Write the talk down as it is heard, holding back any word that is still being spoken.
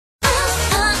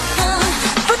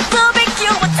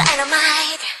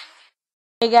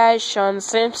Hey guys, Sean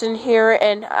Simpson here,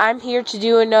 and I'm here to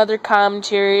do another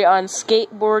commentary on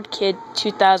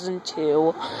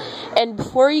Sk8bordkid2002. And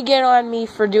before you get on me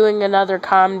for doing another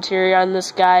commentary on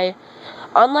this guy,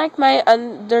 unlike my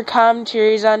other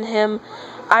commentaries on him,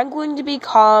 I'm going to be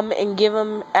calm and give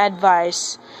him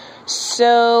advice.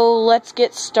 So, let's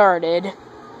get started.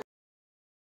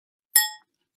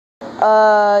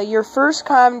 Your first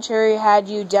commentary had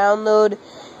you download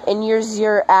and use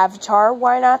your avatar.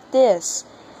 Why not this?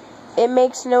 It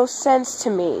makes no sense to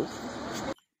me.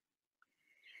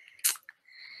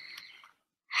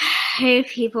 Hey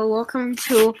people, welcome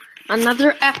to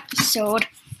another episode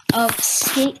of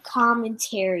Skate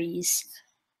Commentaries.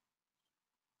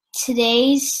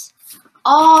 Today's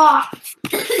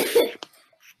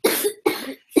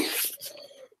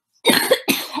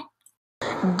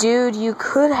Dude, you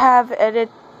could have edited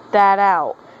that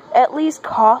out. At least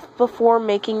cough before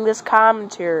making this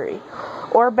commentary.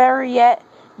 Or better yet,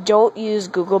 don't use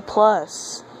Google+.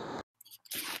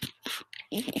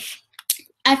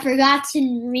 I forgot to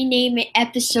rename it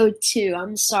episode 2.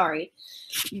 I'm sorry.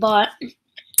 But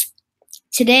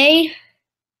today,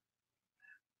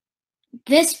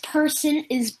 this person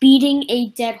is beating a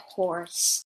dead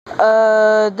horse.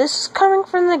 This is coming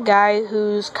from the guy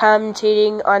who's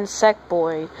commentating on Seck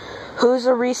Boi, who's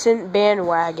a recent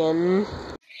bandwagon.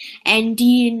 And do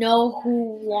you know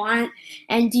who won?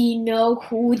 And do you know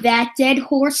who that dead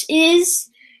horse is?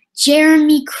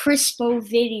 Jeremy Crispo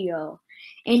Video,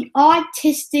 an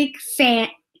autistic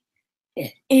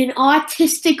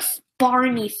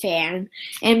Barney fan.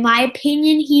 In my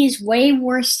opinion, he is way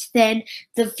worse than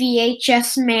the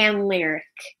VHS Man lyric,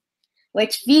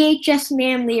 which VHS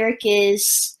Man lyric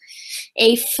is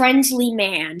a friendly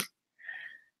man.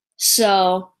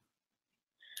 So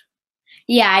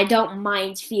yeah, I don't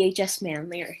mind VHS Man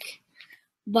lyric,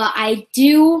 but I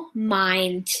do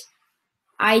mind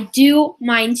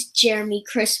Jeremy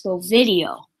Crispo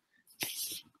Video.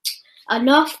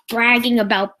 Enough bragging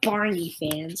about Barney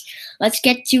fans. Let's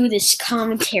get to this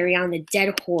commentary on the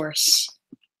dead horse.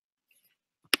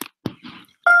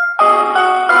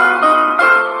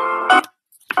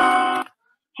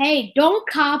 Hey, don't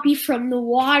copy from the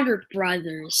Water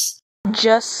Brothers.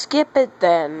 Just skip it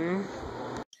then.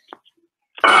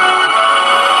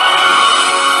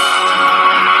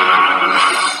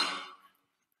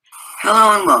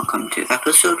 Hello and welcome to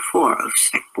episode 4 of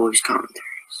Seck Boi's Commentaries.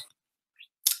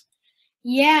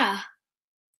 Yeah,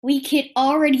 we could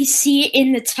already see it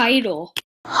in the title.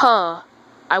 Huh.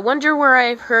 I wonder where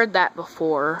I've heard that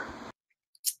before.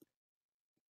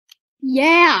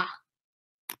 Yeah,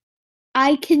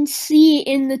 I can see it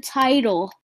in the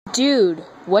title. Dude,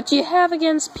 what do you have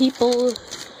against people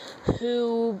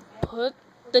who put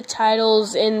the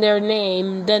titles in their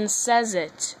name, then says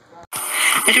it?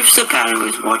 And if Sakata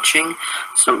is watching,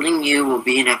 something new will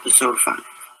be in episode 5.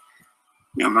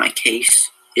 Now my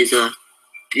case is a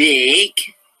big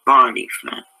Barney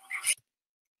fan.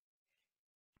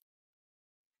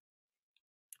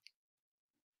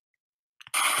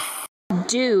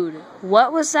 Dude,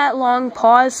 what was that long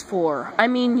pause for? I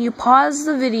mean, you pause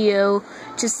the video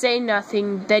to say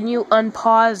nothing, then you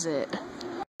unpause it.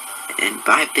 And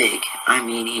by big, I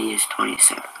mean he is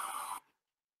 27.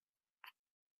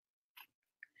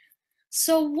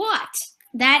 So what?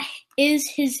 That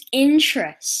is his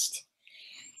interest.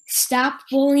 Stop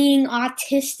bullying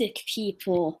autistic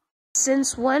people.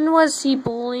 Since when was he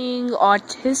bullying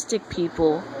autistic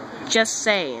people? Just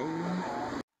saying.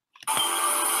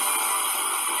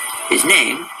 His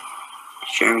name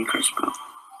is Jeremy Crispo.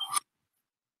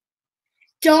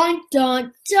 Dun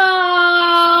dun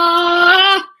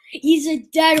dun! He's a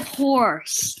dead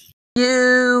horse.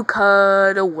 You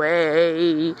cut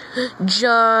away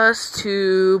just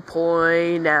to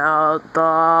point out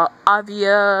the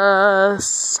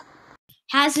obvious.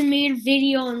 Hasn't made a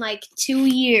video in like 2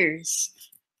 years.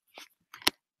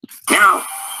 Now,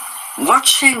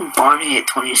 watching Barney at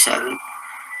 27,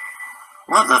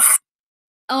 what the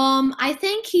I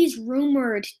think he's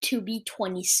rumored to be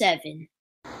 27.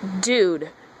 Dude,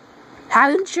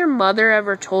 haven't your mother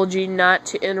ever told you not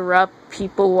to interrupt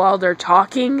people while they're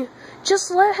talking?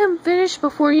 Just let him finish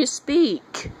before you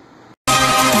speak.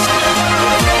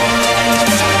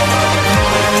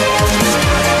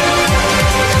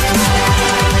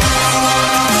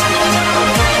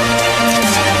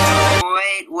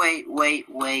 Wait.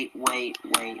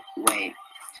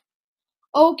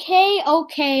 Okay.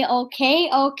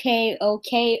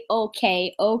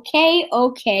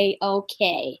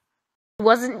 He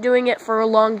wasn't doing it for a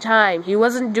long time. He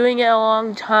wasn't doing it a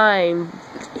long time.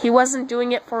 He wasn't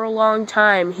doing it for a long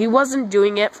time. He wasn't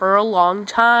doing it for a long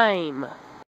time.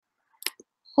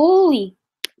 Holy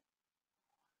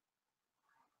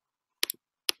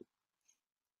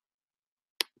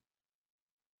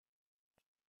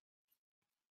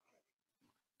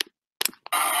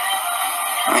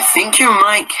I think your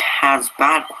mic has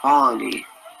bad quality.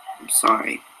 I'm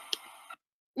sorry.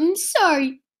 I'm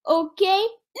sorry, okay?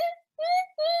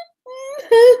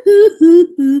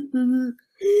 I'm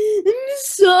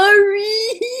sorry.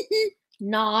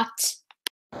 Not.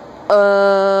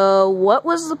 What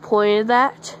was the point of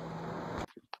that?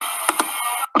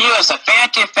 Here's a fan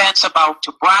defense about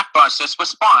Blockbuster's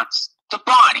response to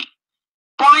Barney.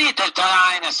 Barney the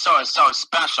dinosaur is so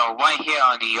special right here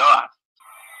on the earth.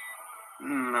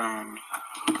 Man,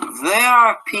 there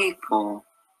are people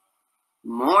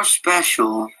more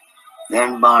special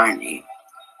than Barney.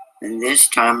 And this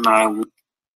time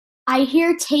I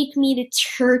hear "Take Me to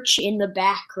Church" in the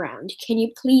background. Can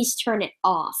you please turn it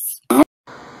off?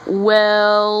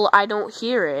 Well, I don't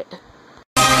hear it.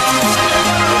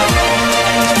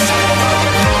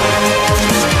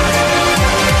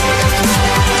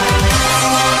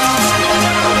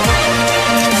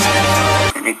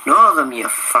 And ignore them, you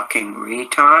fucking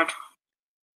retard.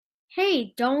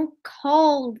 Hey, don't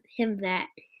call him that.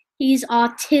 He's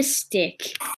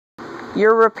autistic.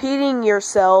 You're repeating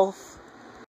yourself.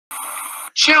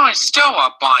 Children still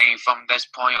are Barney from this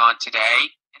point on today,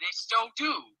 and they still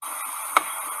do.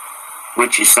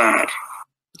 Which is sad.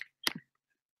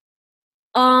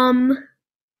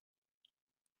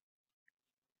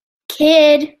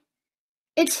 Kid,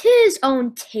 it's his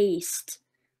own taste.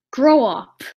 Grow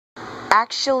up.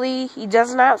 Actually, he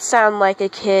does not sound like a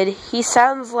kid. He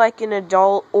sounds like an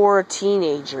adult or a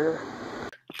teenager.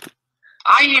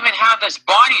 I even have this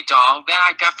Barney doll that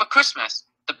I got for Christmas.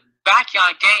 The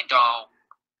Backyard Game doll.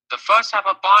 The first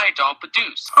ever Barney doll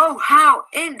produced. Oh, how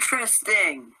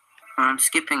interesting! I'm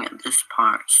skipping at this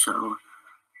part, so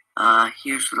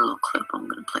here's a little clip I'm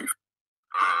gonna play.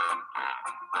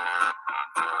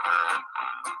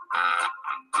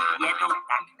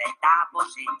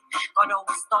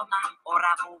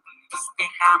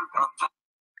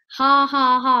 Ha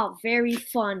ha ha, very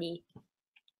funny.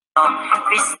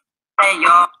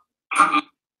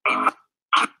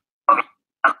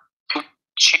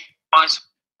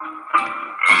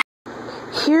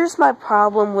 Here's my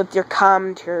problem with your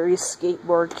commentary,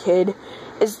 Skateboard Kid,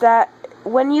 is that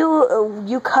when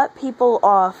you cut people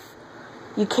off,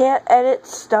 you can't edit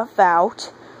stuff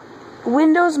out.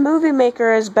 Windows Movie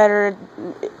Maker is better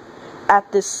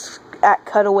at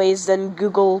cutaways than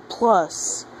Google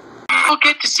Plus. People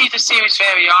get to see the series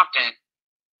very often,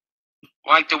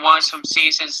 like the ones from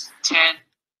seasons 10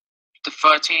 to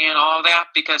 13 and all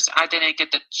that, because I didn't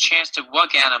get the chance to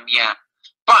look at them yet.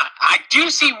 But I do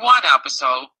see one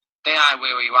episode that I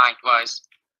really liked was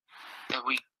the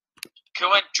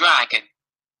Recurrent Dragon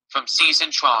from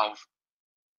season 12.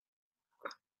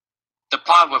 The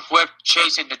part with Whip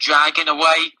chasing the dragon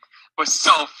away was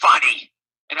so funny,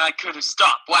 and I could have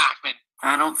stopped laughing.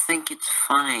 I don't think it's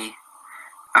funny.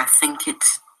 I think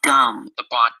it's dumb. The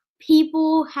part.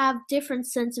 People have different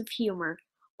sense of humor.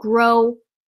 Grow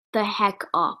the heck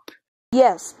up.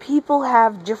 Yes, people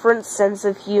have different sense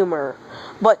of humor,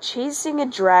 but chasing a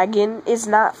dragon is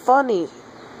not funny.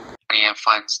 And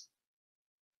fun.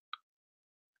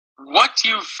 What do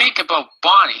you think about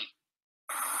Bonnie?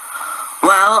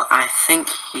 Well, I think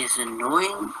he's an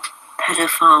annoying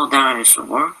pedophile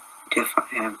dinosaur. If I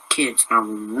have kids, I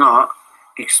will not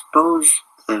expose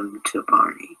them to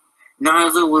Barney.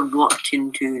 Neither would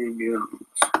Washington Jones.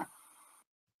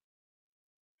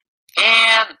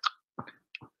 And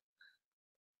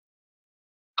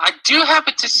I do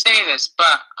happen to say this,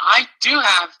 but I do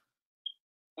have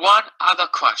one other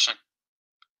question.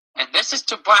 And this is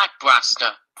to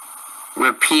Blackbuster.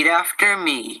 Repeat after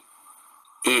me.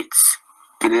 It's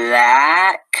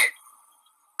Blackbuster,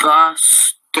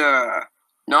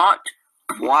 not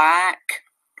Blackbuster.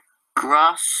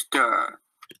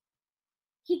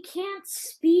 He can't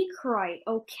speak right,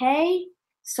 okay?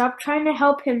 Stop trying to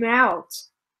help him out.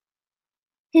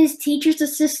 His teacher's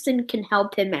assistant can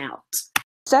help him out.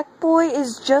 Seck Boi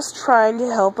is just trying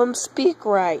to help him speak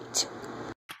right.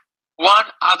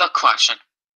 One other question.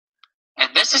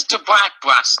 And this is to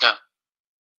Blackbuster.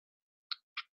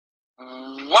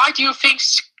 Why do you think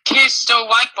kids still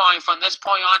like Barney from this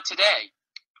point on today?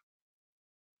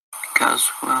 Because,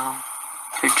 well,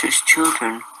 they're just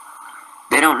children.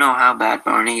 They don't know how bad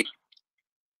Barney is.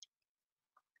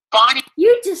 Barney,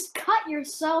 You just cut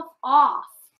yourself off.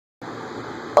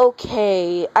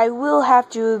 Okay, I will have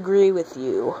to agree with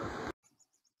you.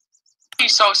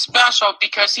 he's so special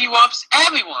because he loves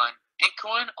everyone,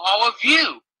 including all of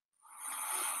you.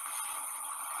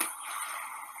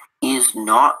 He is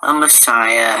not a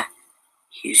messiah.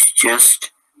 He's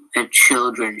just a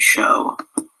children's show.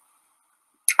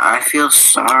 I feel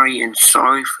sorry and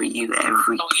sorry for you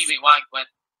every... Don't even like when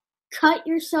cut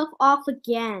yourself off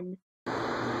again.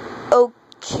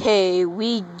 Okay,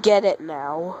 we get it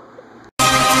now.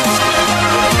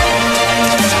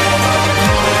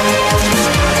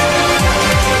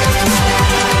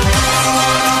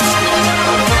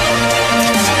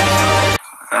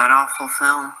 That awful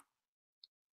film.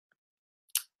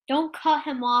 Don't cut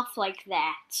him off like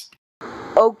that.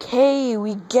 Okay,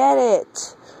 we get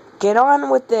it. Get on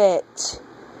with it.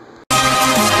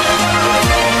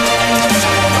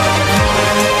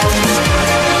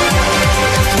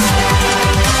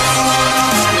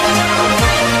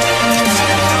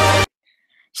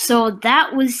 So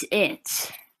that was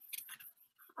it.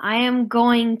 I am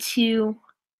going to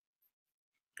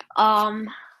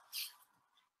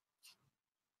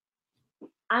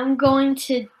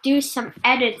do some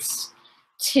edits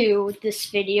to this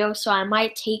video, so I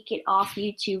might take it off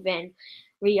YouTube and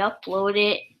re-upload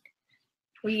it.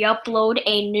 Re-upload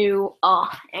a new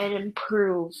an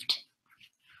improved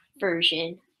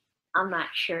version. I'm not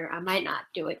sure. I might not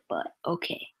do it, but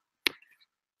okay.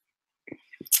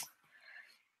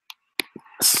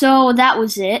 So that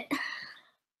was it.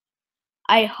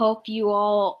 I hope you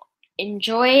all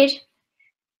enjoyed,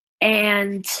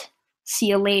 and see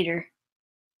you later.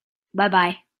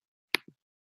 Bye-bye.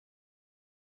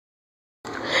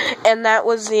 And that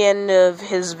was the end of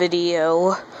his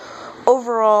video.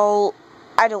 Overall,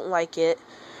 I don't like it.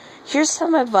 Here's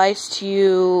some advice to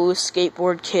you,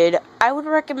 skateboard kid. I would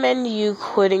recommend you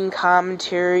quitting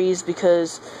commentaries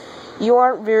because you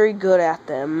aren't very good at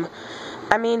them.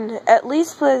 I mean, at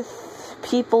least with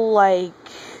people like,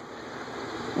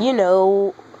 you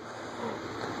know,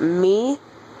 me,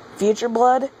 Future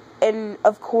Blood, and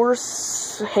of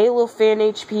course, Halo Fan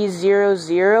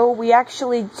HP00, we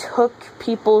actually took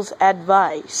people's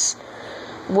advice.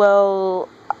 Well,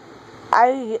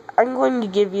 I'm going to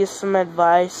give you some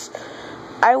advice.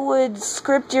 I would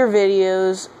script your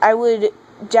videos. I would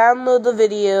download the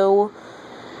video,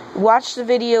 watch the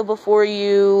video before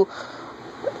you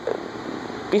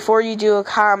do a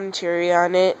commentary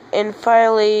on it, and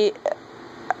finally,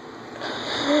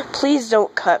 please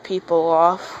don't cut people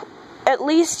off. At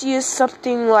least use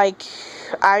something like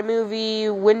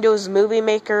iMovie, Windows Movie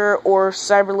Maker, or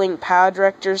Cyberlink Power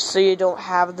Director so you don't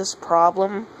have this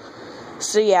problem.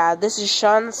 So yeah, this is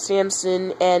Sean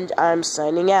Sampson, and I'm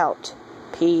signing out.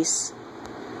 Peace.